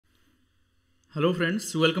Hello friends,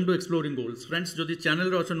 welcome to Exploring Goals. Friends, जो channel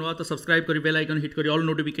रे अच्छा नुआ तो सब्सक्राइब करी बेल आइकन हिट करी ऑल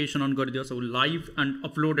नोटिफिकेशन ऑन कर दियो सब लाइव एंड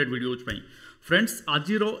अपलोडेड वीडियोज पई. फ्रेंड्स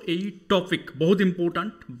आज रो एई टॉपिक बहुत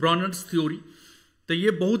इंपोर्टेंट ब्रनर्स थ्योरी. तो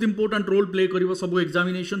ये बहुत इंपोर्टेंट रोल प्ले करिवो सब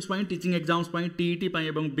एग्जामिनेशंस पई, टीचिंग एग्जाम्स पई, टीईटी पई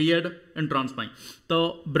एवं B.Ed एंट्रांस पई.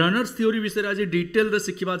 तो ब्रनर्स थ्योरी विषय आज डिटेल रे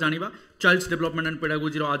सिखिबा जानिबा. चाइल्ड्स डेवलपमेंट एंड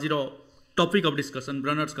पेडागोजी रो आज रो topic of discussion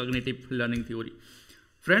Brunner's cognitive learning theory.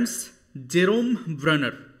 Friends, Jerome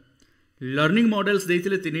Brunner learning models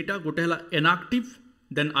देइथिले तीनिटा. गोटे हला एनाक्टिव,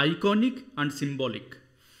 देन आइकॉनिक एंड सिंबॉलिक.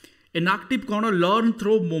 एनाक्टिव कौन? लर्न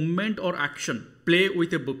थ्रो मूवमेंट और action, play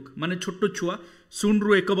with a book. माने छोटो छुआ 0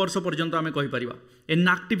 ରୁ 1 वर्ष पर्यंत आमे कहि परिबा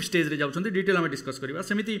एनाक्टिव स्टेज रे जाउछन्ती. डिटेल आमे डिस्कस करिबा.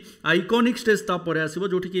 सेमिति आइकॉनिक स्टेज ता परे आसीबो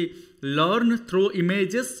जोठी कि लर्न थ्रो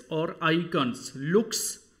इमेजेस और icons, looks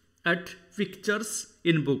at pictures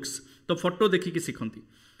in books. तो फोटो देखि कि सिखंती.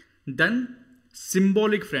 Then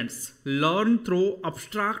symbolic friends, learn through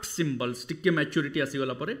abstract symbols. टिके मैच्योरिटी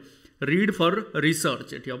आसीगला परे रीड फॉर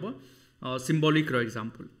रिसर्च एठी हबो symbolic रो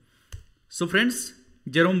example. So friends,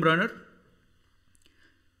 Jerome Brunner,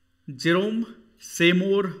 Jerome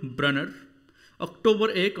Seymour Brunner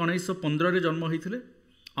October 1 1915 रे जन्म होइथिले.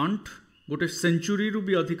 अंट गोटे सेंचुरी रु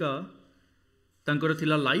भी अधिका तांकर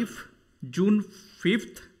थिला लाइफ. जून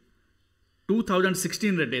 5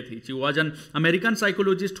 2016 रे death he. was an American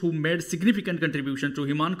psychologist who made significant contribution to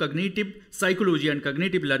human cognitive psychology and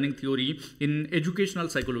cognitive learning theory in educational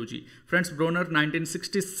psychology. Friends, Brunner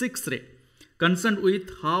 1966 रे concerned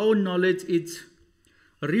with how knowledge is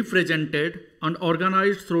represented and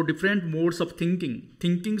organized through different modes of thinking.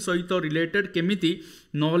 Thinking सहित related केमिति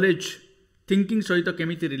knowledge thinking सहित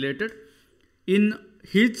केमिति related. In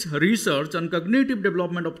his research on cognitive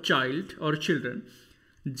development of child or children,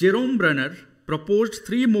 Jerome Brunner proposed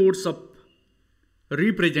 3 modes of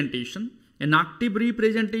representation. An active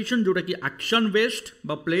representation जोटा कि action based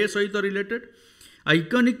बा play सहित related,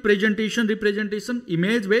 iconic representation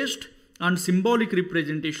image based, and symbolic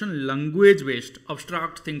representation language based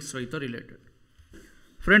abstract things सहित related.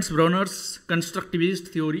 Friends, Brunner's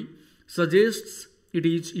constructivist theory suggests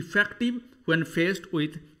it is effective when faced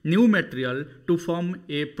with new material to form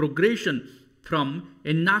a progression from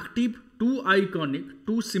inactive to iconic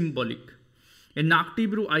to symbolic.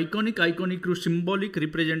 Inactive ru iconic, iconic ru symbolic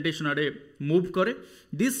representation आड़े move करे.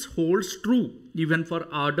 This holds true even for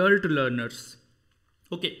adult learners.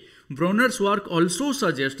 Okay, Brunner's work also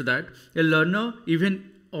suggests that a learner even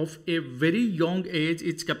of a very young age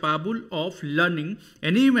is capable of learning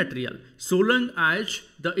any material so long as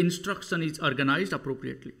the instruction is organized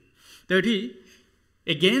appropriately. That he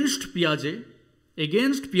against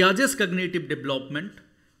Piaget's cognitive development,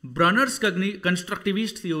 Brunner's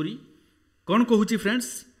constructivist theory कौन कहूँ friends?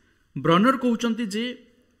 Brunner कहते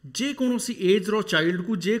जे कौन सी as रो child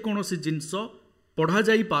को जे कौन सी जिनस पढ़ा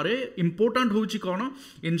जाई पारे. Important होची कौन?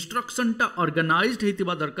 इंस्ट्रक्शन टा ऑर्गेनाइज्ड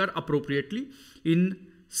हेतिबा दरकार appropriately, in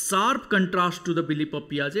sharp contrast to the belief of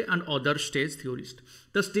पियाजे and other stage theorist.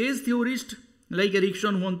 The stage theorist like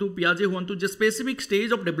Ericsson हुंतु, पियाजे हुंतु, J specific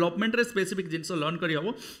stage of development रे स्पेसिफिक जिनस लर्न करि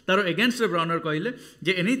हबो तार अगेंस्ट ब्रनर कहले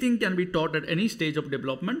जे anything can be taught at any stage of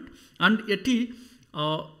development and eighty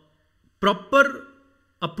proper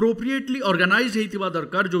appropriately organised हेतिबा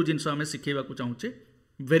दरकार जो जिनस हमें सिखेबा को चाहूचे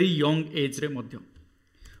very young age रे मध्य.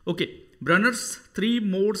 Okay, Brunner's 3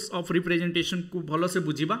 modes of representation को भलो से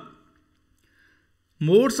बुझिबा.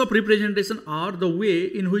 Modes of representation are the way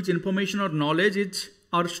in which information or knowledge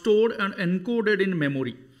are stored and encoded in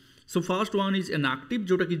memory. So first one is inactive,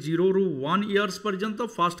 जोटा कि 0 ରୁ 1 years पर्यंत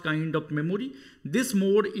first kind of memory. This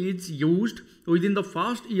mode is used within the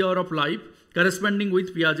first year of life, corresponding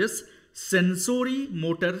with Piaget's sensory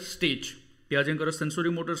motor stage. Piaget का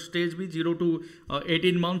sensory motor stage भी 0 to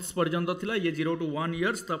 18 months पर्यंत थिला. ये 0 to 1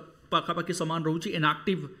 years तब पाखापाखि समान रहूची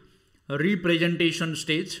inactive representation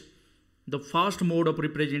stage. The first mode of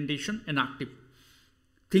representation, inactive.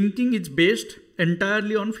 Thinking is based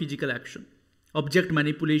entirely on physical action. Object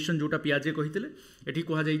manipulation जोटा पियाजे कहिथिले एठी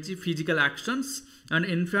कहा जाईची physical actions and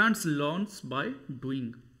infants learns by doing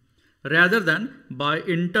rather than by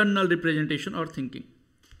internal representation or thinking.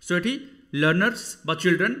 So एठी learners बा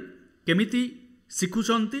children केमिति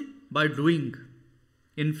सिखुचंती by doing.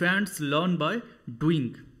 Infants learn by doing.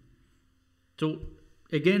 So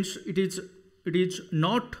again it is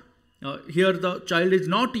not here the child is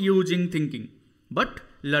not using thinking but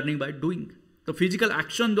learning by doing. तो physical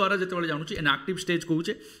action द्वारा जिते जानूँ inactive stage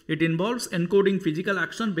कहूचे, it involves encoding physical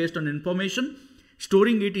action based on information,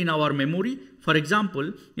 storing it in our memory, for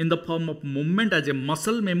example in the form of movement as a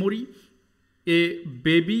muscle memory, A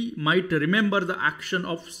baby might remember the action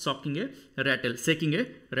of sucking A rattle सेकिंग A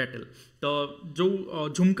rattle तो जो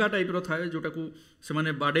झुमका type रो थाए जोटा को से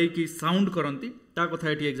माने बाडे की साउंड करंती ता कथा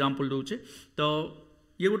एटी एग्जांपल दोचे तो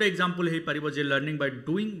ये गोटे example hey पारिबो J learning by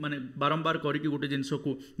doing माने बारंबार करी कि गोटे जिंस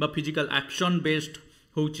को बा फिजिकल एक्शन बेस्ड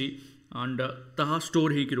होची एंड ताहा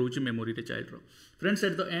स्टोर हे कि रोची मेमोरी रे child row friends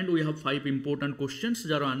at the end we have 5 important questions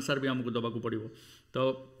jar answer भी हमको दबा को पड़िबो तो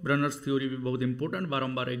ब्रनर्स थ्योरी भी बहुत इंपोर्टेंट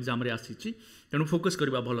बारंबार एग्जाम रे आसीची तेनु फोकस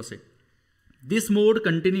करबा भलो से this mode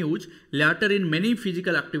continues letter in many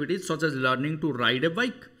physical activities such as learning to ride A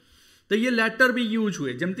bike तो ये लैटर भी यूज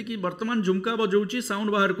हुए जमती कि वर्तमान झुमका बजाऊँगी साउंड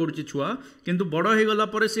बाहर करुच्ची छुआ किंतु बड़ हो गला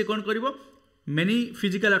पर से कौन करिवो many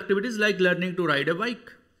physical activities like learning to ride A bike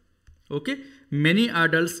okay many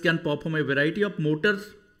adults can perform a variety of motor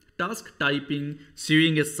task typing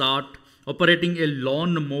sieving A short operating A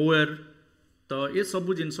lawn mower तो ये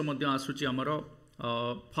सब जिनस आसूची आमर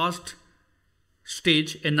फर्स्ट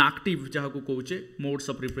स्टेज एनएक्टिव जहाँ को कौचे modes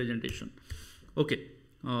of representation okay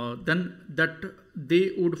then that they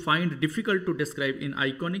would find difficult to describe in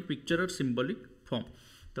iconic picture or symbolic form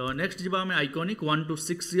तो next जीवा में iconic 1 to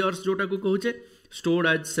 6 years जोटा को कहूचे stored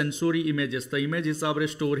as sensory images तो इमेज हिसाब रे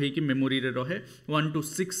स्टोर है कि मेमोरी रे रहे 1 to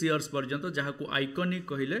 6 years पर्यंत जहाँ को आइकॉनिक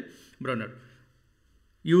कहले Brunner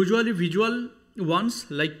usually visual ones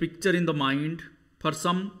like picture in the mind for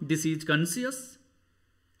some this is conscious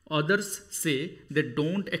others say they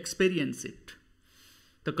don't experience it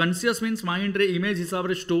तो कन्सीयस मीन्स माइंड रे इमेज हिसाब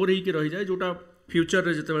रे स्टोर ही कि रही जाए जोटा फ्यूचर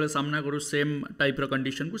रे जिते सामना करूँ सेम टाइप रो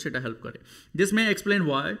कंडीशन को सेटा हेल्प करे दिस में explain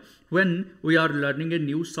why when we are learning a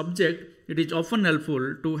new subject it is often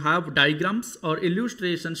helpful to have diagrams और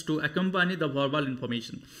इल्यूस्ट्रेशंस टू अकम्पानी द वर्बल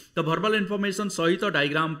इनफॉरमेशन तो वर्बल इनफॉरमेशन सहित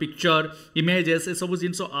डायग्राम पिक्चर इमेजेस ए सब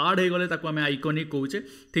जिन आड हो गले ताको आमे iconic कहूचे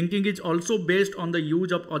thinking is also based on the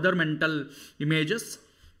use of other mental images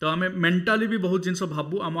तो आम मेंटाली भी बहुत जिन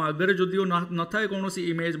भावु आम आगे जदिव न था कौन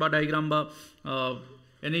इमेज बा डायग्राम बा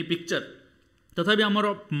एनी पिक्चर तथापि आमर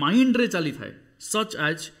माइंड रे चली थाए सच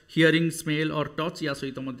एज हियरिंग स्मेल और टच या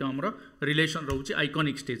सहित आमर रिलेशन रोचे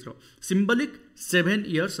iconic stage row symbolic 7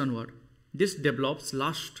 years onward this develops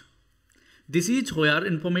last this is where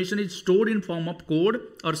information is stored in form of code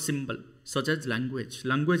और symbol such as language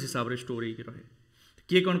language हिसाब से स्टोर होकर रहे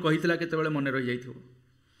किए कौन कही केत मन रही जाइए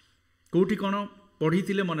कौटी कौन पढ़ी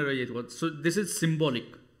थे मन रही जाइए so this is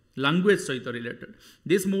symbolic language सहित related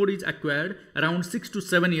this mode is acquired around 6 to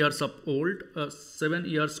 7 years of old 7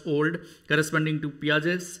 years old corresponding to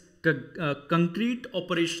Piaget's concrete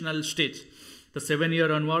operational stage तो 7 year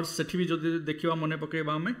onwards सेठी भी जो देखिवा मने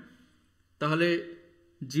पकेबा हमें ताहले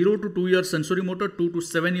 0 to 2 years sensory motor 2 to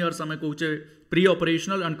 7 years हमें कहूचे pre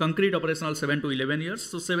operational and concrete operational 7 to 11 years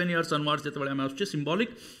so 7 years onwards जेतबेले हमें आछे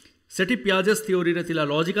symbolic सेठी Piaget's theory रे थिला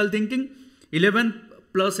लॉजिकल थिंकिंग 11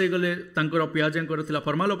 प्लस हो गले पियाजेंकर थिला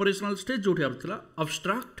फॉर्मल ऑपरेशनल स्टेज जोठी थिला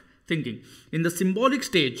abstract thinking in the symbolic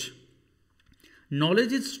stage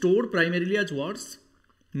knowledge is stored primarily as words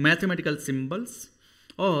mathematical symbols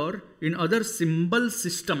और in other symbol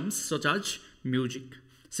systems such as music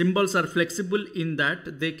Symbols are flexible in that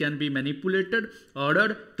they can be manipulated,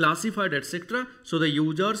 ordered, classified, etc. So the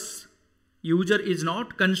user is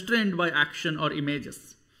not constrained by action or images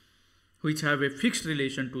which have a fixed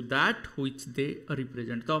relation to that which they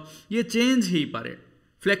represent. तो ये change ही पारे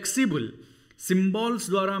flexible symbols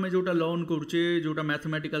द्वारा हमें जोटा learn करुचे जोटा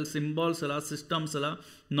mathematical symbols हला systems हला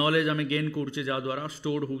knowledge हमें gain करुचे जा द्वारा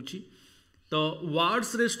stored होची तो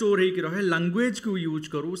words रे store ही कि रहे language को use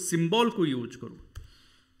करूँ symbol को use करूँ.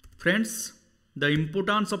 Friends, the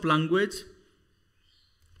importance of language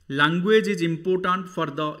is important for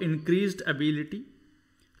the increased ability.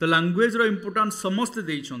 The language row importance समस्त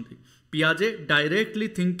देई छंती. पियाजे डायरेक्टली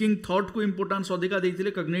थिंकिंग थॉट को इंपोर्टेंस अधिका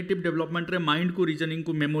देइथिले कॉग्निटिव डेवलपमेंट रे माइंड को रीजनिंग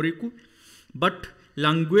को मेमोरी को बट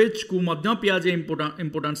लैंग्वेज को मध्य पियाजे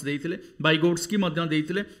importance देइथिले बाइगोट्स्की Madhya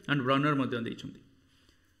देइथिले and Brunner Madhya देइछंती.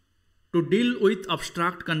 To deal with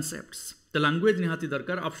abstract concepts the language निहाती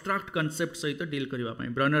दरकार abstract concept सहित डील करबा पई.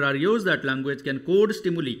 Brunner argues that language can code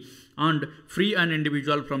stimuli and free an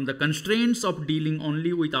individual from the constraints of dealing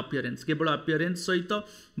only with appearance. केवल appearance सहित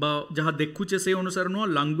बा जहाँ देखुचे से अनुसार नो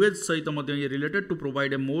language सहित मध्य ये related to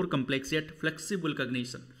provide a more complex yet flexible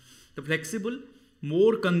cognition. तो flexible,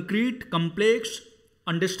 more concrete, complex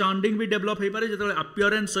understanding भी develop हो पारे जतबे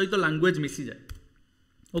appearance सहित language मिसी जाए.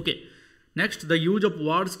 Okay. Next, the use of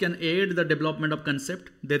words can aid the development of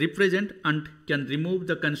concept they represent and can remove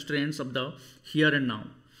the constraints of the here and now.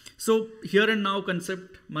 So, here and now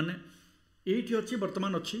concept माने एठी अछि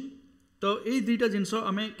वर्तमान अछि तो ये दुईटा जिनस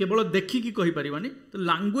आम केवल देखिकी कहीपरानी तो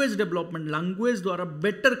लैंग्वेज डेवलपमेंट लैंग्वेज द्वारा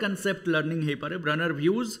बेटर कॉन्सेप्ट लर्निंग हो पारे Brunner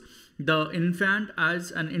views the इनफैंट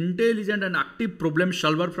as an intelligent and active problem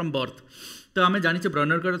solver from birth तो आम जानी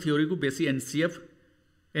ब्रनर का थ्योरी को बेसी एनसीएफ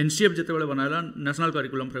जिते बनाला नेशनल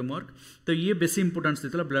करिकुलम फ्रेमवर्क तो ये बेसी इंपोर्टेंस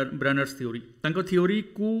देता ब्रनर्स थ्योरी थ्योरी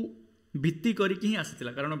को भित्ति करके ही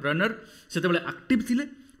आसाला कारण ब्रनर से एक्टिव थिले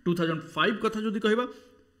 2005 कथा जो कहवा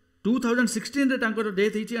 2016 रे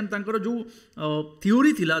डेथ होती एंड जो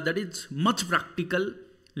थ्योरी थिला that is much practical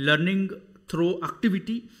learning throw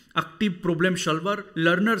activity active problem solver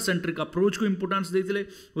learner centric approach को इंपोर्टेंस देते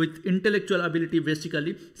with intellectual ability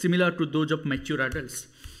basically similar to those of mature adults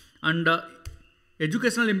and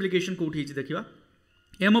educational implication कौटी देखा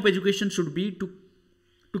M of education should be to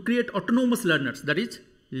create autonomous learners that is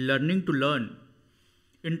learning to learn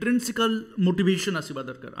इंट्रिंसिकल motivation आसवा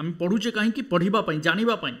दरकार आम पढ़ुचे कहीं पढ़ापी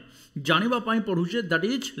जानापी पढ़ुचे that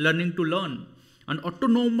is learning to learn and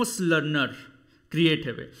autonomous learner create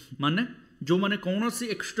हे माने जो माने कौन सी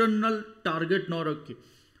external target न रखी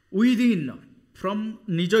विदिन फ्रॉम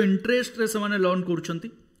निज इंटरेस्ट रे से लर्न कर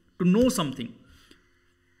to know something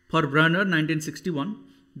for Brunner 1961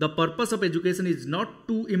 the purpose of education is not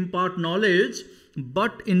to impart knowledge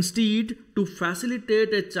but instead to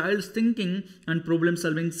facilitate a child's thinking and problem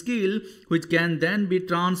solving skill which can then be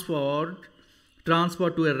transferred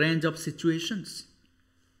to a range of situations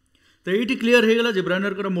तो ये clear हो गला जे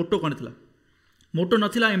Brunner का मोटो कौन था मोटो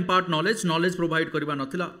नथिला impart knowledge provide करबा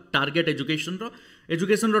नथिला target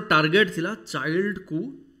education रो target थिला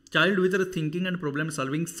child with thinking and problem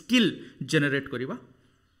solving skill generate करबा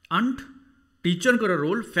एंड टीचर का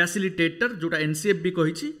रोल फैसिलिटेटर जोटा एनसीएफ भी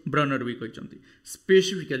कही ब्रनर भी कहते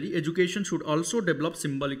specifically education should also develop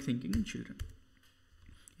symbolic thinking in children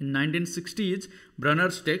in 1960s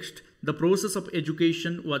Brunner's text the process of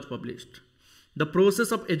education was published the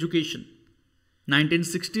process of education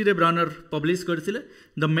 1960 रे Brunner publish करथिले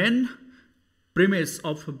the main premise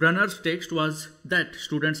of Brunner's text was that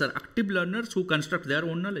students are active learners who construct their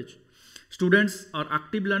own knowledge students और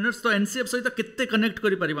active learners तो NCF सहित केते connect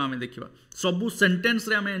करि परिबा हमें देखिबा सबु सेंटेंस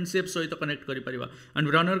रे हमें एनसीएफ सहित कनेक्ट करि परिबा एंड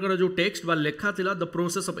ब्रनर का जो टेक्स्ट बा लेखा थिला द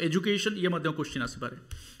प्रोसेस ऑफ एजुकेशन ये मध्ये क्वेश्चन आसी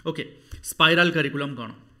पारे okay spiral curriculum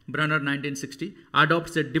cone Brunner 1960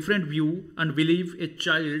 adopts a different view and believe a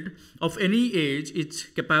child of any age is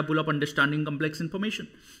capable of understanding complex information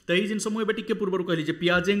तो ये जिनस मुझे टिके पूर्व कहली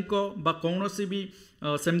पियाजे बा कौन सी भी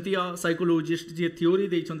सेमतिया साइकोलोजिस्ट जी थ्योरी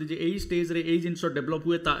देइछन्ति जे एई स्टेज रे एई जिनस डेवलप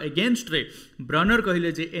हुए ता अगेंस्ट रे ब्रनर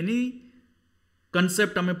कहले जे एनी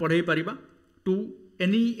कॉन्सेप्ट हमें पढ़ाई परिबा to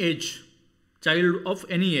any as child of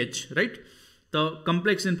any as right तो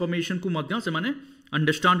कॉम्प्लेक्स इनफॉरमेशन को मध्य से माने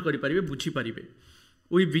अंडरस्टैंड करि परिबे बुझी परिबे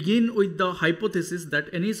We begin with the hypothesis that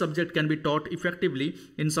any subject can be taught effectively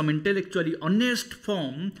in some intellectually honest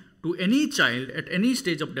form to any child at any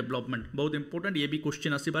stage of development. बहुत important ये भी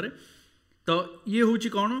क्वेश्चन आसी पारे तो ये होची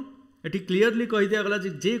कौन एटी क्लियरली कहि दिया गला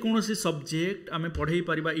जे कोनोसी सब्जेक्ट आमे पढ़ाई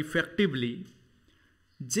परिबा इफेक्टिवली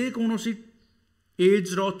जे कोनोसी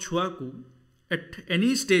एज रो छुआ को at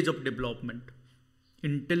any stage of development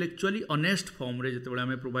intellectually honest form रे जते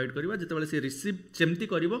आम प्रोवाइड करवा जते से रिसीव सेमती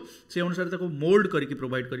करिवो से अनुसार ताको मोल्ड करके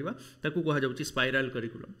प्रोवाइड करवा ताको कहा जाउची स्पाइरल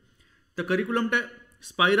करिकुलम तो करिकुलमटा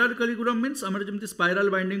स्पाइरल करिकुलम मीन्स आमर जमती स्पाइरल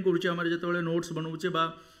बाइंडिंग करूचे आमर जते नोट्स बनौचे बा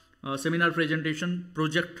सेमिनार प्रेजेंटेशन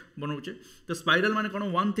प्रोजेक्ट बनौचे तो स्पाइरल माने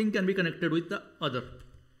कोन one thing can be connected with the other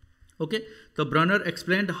okay so Brunner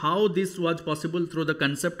explained how this was possible through the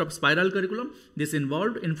concept of spiral curriculum this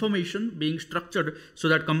involved information being structured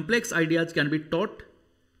so that complex ideas can be taught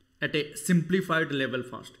at a simplified level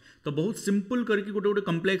first तो बहुत simple करके गोटे गोटे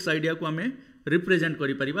complex idea को आमे represent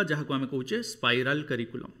करि परिबा जहा को आमे कहूचे spiral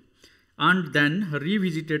curriculum and then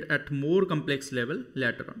revisited at more complex level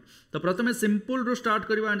later on तो प्रथमे सिंपल रो स्टार्ट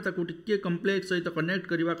करवा एंड ताको टिके कॉम्प्लेक्स सहित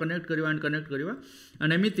कनेक्ट करवा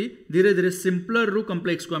एंड एमिति धीरे धीरे सिंपलर रू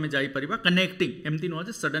कॉम्प्लेक्स को आमे जाई परिबा कनेक्टिंग एमती न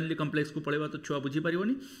जे सडनली कॉम्प्लेक्स को पळेबा तो छुआ बुझी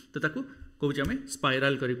परिबोनी तो ताको कहूचे आमे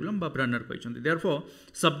स्पाइरल करिकुलम बा Brunner कहछन्ती therefore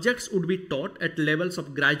subjects would be taught at levels of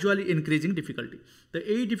gradually increasing difficulty तो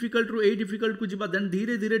ए डिफिकल्ट को जीवा देन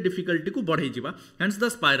धीरे धीरे डिफिकल्टी को बढ़े जीवा hence the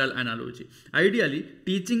spiral analogy ideally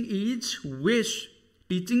teaching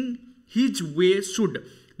his way should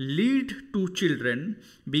lead to children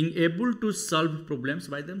being able to solve problems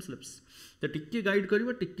by themselves तो टिके गाइड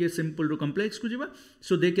करबा टिके सिंपल रो कॉम्प्लेक्स को जीवा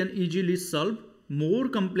so they can easily solve more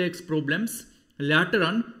complex problems later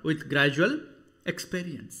on with gradual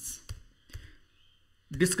experience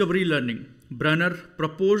discovery learning Brunner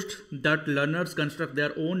proposed that learners construct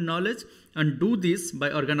their own knowledge and do this by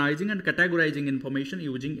organizing and categorizing information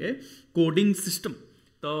using a coding system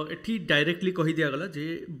तो एठी directly कही दिया गला जे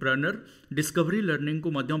Brunner discovery learning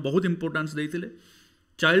को मध्य बहुत importance देइथिले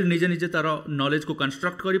child निजे निजे तार नॉलेज को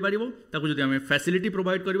कंस्ट्रक्ट करि पारिबो ताको जदि हमें फैसिलिटी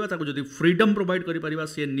प्रोवाइड करबा ताको जदि फ्रीडम प्रोवाइड करि पारिबा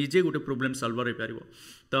से निजे गोटे प्रॉब्लम सॉल्वर हो पारिबो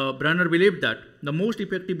तो Brunner believe that the most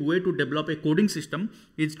effective way to develop a coding system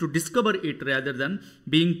is to discover it rather than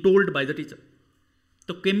being told by the teacher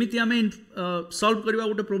तो केमिति हमें सॉल्व करबा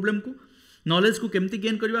गोटे प्रॉब्लम को नॉलेज को केमती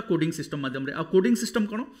गेन करबा कोडिंग सिस्टम माध्यम रे आ कोडिंग सिस्टम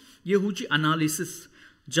कोन ये होची एनालिसिस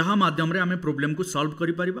जहाँ माध्यम रे हमें प्रॉब्लम को सॉल्व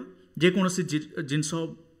करि पारिबा जे कोनोसी जिंस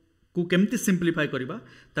को केमती सिंप्लीफाई करबा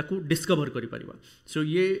ताकू डिस्कवर करि पारिबा सो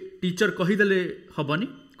ये टीचर कहि देले हबनी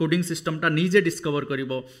कोडिंग सिस्टम ता निजे डिस्कवर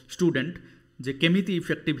करिवो स्टूडेंट जे केमिति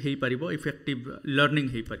effective hay पारिबो effective learning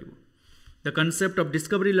hay पारिबो the concept of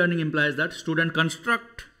discovery learning implies that student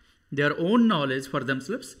construct their own knowledge for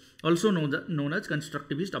themselves also known as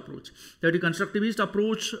constructivist approach that constructivist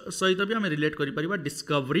approach सहित भी हमें relate करि परिबा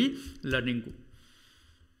discovery learning को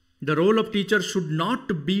the role of teacher should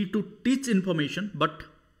not be to teach information but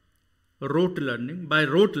rote learning by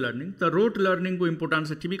rote learning the rote learning को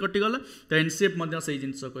importance एठी भी कटि गला तो एनसीएफ मध्य सही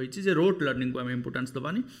जिंस कहिछि जे rote learning को हमें importance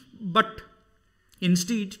दबानी but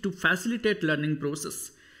instead to facilitate learning process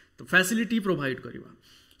तो facility provide करिबा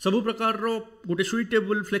सबु प्रकार रो गोटे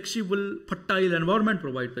suitable flexible fertile environment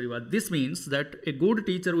provide करवा this means that a good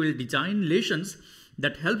teacher will design lessons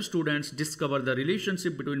that help students discover the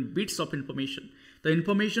relationship between bits of information तो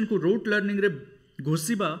information को rote learning रे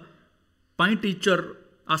घोषिबा पाई teacher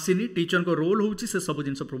आसीनी teacher को role होउची से सब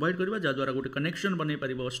जिंस प्रोवाइड करवा जा द्वारा गोटे कनेक्शन बनै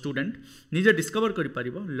परिबो स्टूडेंट निजे डिस्कवर करि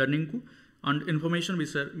परिबो लर्निंग को एंड इनफॉरमेशन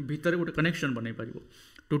विषय भीतर गोटे कनेक्शन बनै परिबो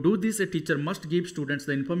To do this, a teacher must give students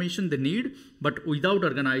the information they need, but without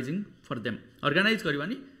organizing for them. Organize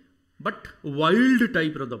करवानी, but wild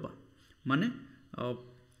type रो दबा, माने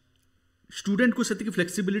student को सेति की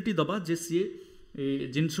flexibility दबा जैसे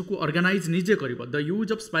जिनसु को organize निजे करिबा. The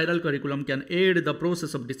use of spiral curriculum can aid the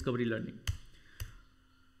process of discovery learning.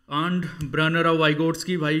 And Brunner और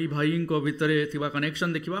Vygotsky भाई को भितरे थिबा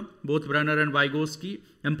कनेक्शन देखिबा. Both Brunner and Vygotsky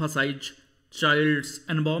emphasize child's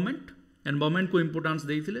environment को इंपोर्टेंस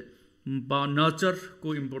देइथिले बा नर्चर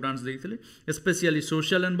को importance देइथिले specially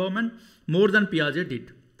social environment more than पियाजे did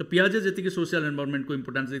तो पियाजे जति के सोशल एनवायरनमेंट को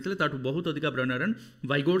इंपोर्टेंस देइथिले ताठू बहुत अधिक Brunner and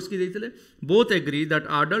वाइगोट्स्की देइथिले both agree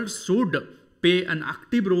that adults should pay an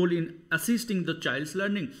active role in assisting the child's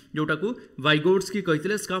learning जोटा को वाइगोट्स्की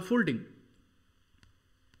कहिथिले स्काफोल्डिंग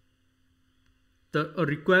तो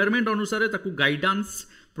रिक्वायरमेंट अनुसार ताकू गाइडेंस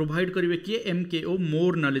प्रोवाइड करिवे किए एमकेओ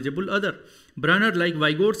more knowledgeable other Brunner like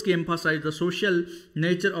Vygotsky emphasized the social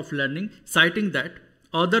nature of learning citing that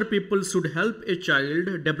other people should help a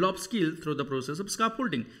child develop skill through the process of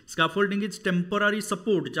scaffolding. Scaffolding is temporary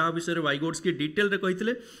support जहाँ विषय रे Vygotsky detail रे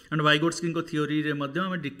कहिथिले and Vygotsky को theory रे मध्य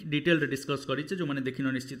हम detail रे discuss करिचे जो माने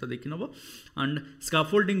देखिनो निश्चित देखिनबो एंड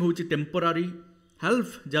स्काफोल्डिंग होची टेम्पोरारी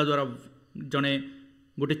हेल्प जा द्वारा जने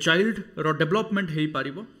गोटे चाइल्ड रो डेवलपमेंट हेई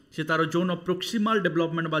पारिबो से तार जोन ऑफ प्रोक्सिमल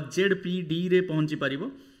डेवलपमेंट बा जेडपीडी रे पहुंची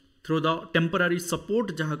पारिबो थ्रू द टेम्पररी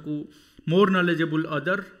सपोर्ट जहाँ को मोर नॉलेजेबल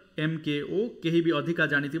अदर एमकेओ कहीं भी अधिका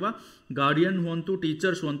जानिथिबा गार्डियन हुंतु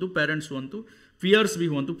टीचर्स हुंतु पेरेंट्स हुंतु पियर्स भी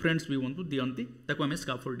हुंतु फ्रेंड्स भी हुंतु दियंती ताको हमें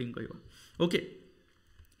स्काफोल्डिंग कहबा okay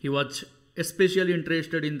he was especially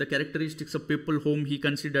interested in the characteristics of people whom he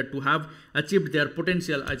considered to have achieved their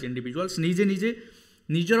potential as individuals निजे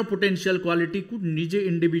निजर पोटेंशियल क्वालिटी को निजे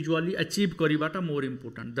individually achieve करिबाटा more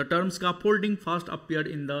important the term scaffolding first appeared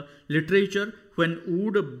in the literature when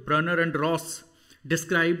would Brunner and Ross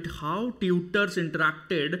described how tutors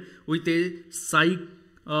interacted with a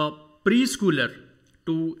preschooler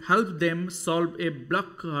to help them solve a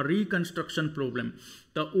block reconstruction problem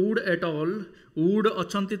the wood et al wood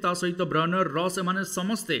अछंती ता सहित Brunner Ross एमाने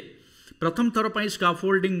समस्ते प्रथम थर पर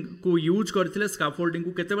scaffolding को use करथिले scaffolding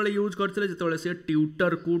को केते बेले यूज करथिले जेतेबेले से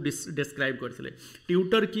ट्यूटर को डिस्क्राइब करथिले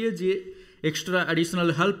ट्यूटर किए जे extra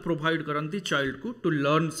additional help provide करंती child को to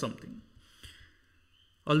learn something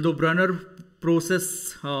although Brunner process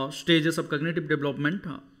stages of cognitive development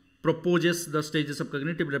proposes the stages of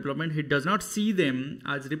cognitive development he does not see them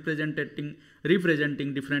as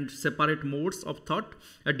representing different separate modes of thought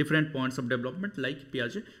at different points of development like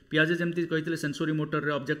Piaget जेमती कहिथिले sensory motor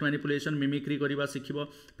रे object manipulation mimicry करिबा सिखिबो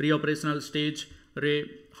pre operational stage रे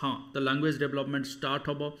हाँ the language development start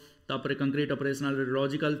होबो तापर concrete operational रे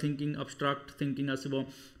logical thinking abstract thinking आसीबो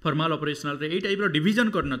formal operational रे ए type row division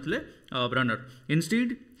करनथले Brunner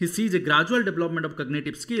instead he sees a gradual development of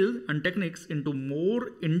cognitive skill and techniques into more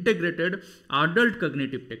integrated adult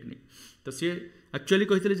cognitive technique तो से actually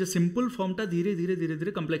कहते जे simple फॉर्मटा धीरे धीरे धीरे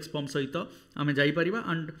धीरे complex form सहित आम जापर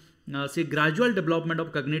एंड से gradual development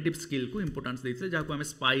of cognitive skill को इंपोर्टेंस देते जहाँ आम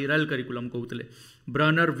स्पाइराल करिकुलम कहते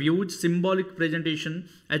Brunner views symbolic presentation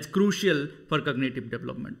as crucial for cognitive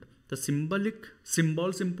development the symbolic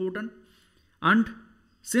symbols important and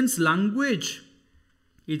since language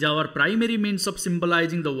is our primary means of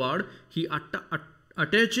symbolizing the word, he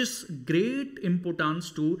attaches great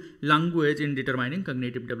importance to language in determining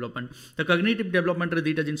cognitive development. The cognitive development रे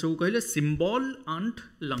दीटा जिनस को कहले symbol and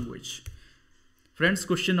language. Friends,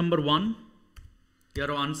 question number 1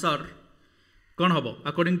 यार answer कौन हबो?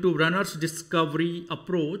 According to Brunner's discovery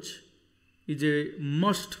approach is a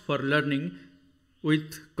must for learning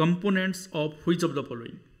with components of which of the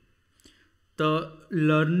following? तो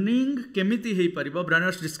learning केमिति हे परिबा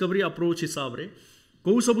Brunner's discovery approach हिसाब रे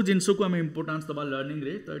को सब जिनस को आम इंपोर्टेंस दबा लर्निंग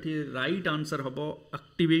रे तो ये राइट आंसर हम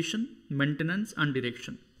activation maintenance and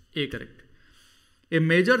direction A correct A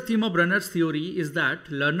major theme of Brunner's theory is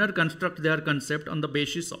that learner construct there concept on the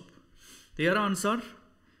basis of यार आंसर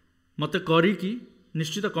मत करी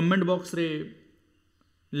निश्चित कमेंट बॉक्स रे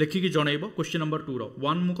लिखिकी जनइब क्वेश्चन नंबर 2 रो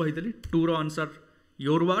 1 मु कहितली 2 रो answer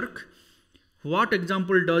your work What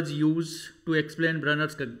example does use to explain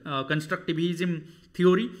Brunner's constructivism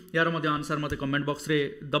theory? यार मध्य answer मत comment box रे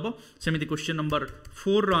दब सेमिति क्वेश्चन नंबर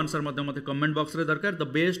 4 रो आंसर मत कमेंट बॉक्स रे दरकार the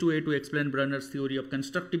best way to explain Brunner's theory of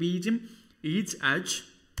constructivism is as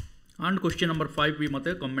and question number 5 भी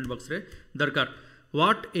मत comment box रे दरकार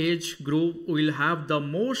what age group will have the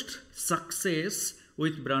most success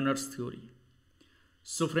with Brunner's theory?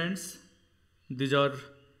 So friends, these are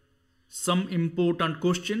some important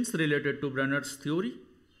questions related to Brunner's theory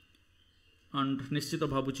and निश्चित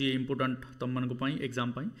भावुची important तम मन को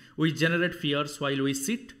exam we generate fears while we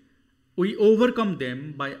sit we overcome them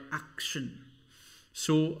by action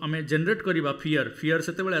so आम generate करवा fear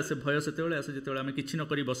सेते बेले आसे भय सेते बेले आसे जेते बेले आम किछि न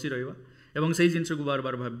करी बसी रहिबा एवं सही जिनस को बार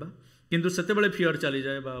बार भाबबा किंतु सेते बेले fear चली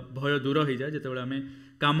जाए बा भय दूर हो जाए जेते बेले आम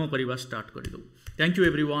काम करवा स्टार्ट कर दो thank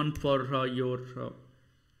you everyone for your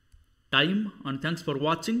time and thanks for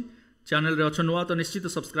watching channel रे अच्छा नुआ तो निश्चित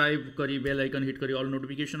सब्सक्राइब करी बेल आइकन हिट करी all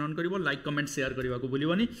notification on करिवो like comment share करबा को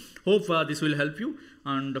भूलिबनी hope this will help you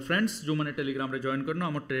and friends जो मैंने टेलीग्राम रे जॉइन करना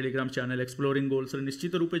हमर टेलीग्राम चैनल एक्सप्लोरिंग गोल्स रे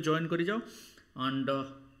निश्चित रूपे जॉइन करी जाओ एंड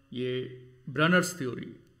ये ब्रनर्स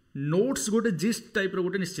थ्योरी नोट्स गोटे जिस्ट टाइप रो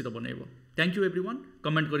गोटे निश्चित बनेबो थैंक यू एवरीवन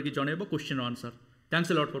कमेंट करके जणेबो question answer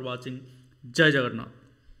thanks a lot for watching जय जगन्नाथ।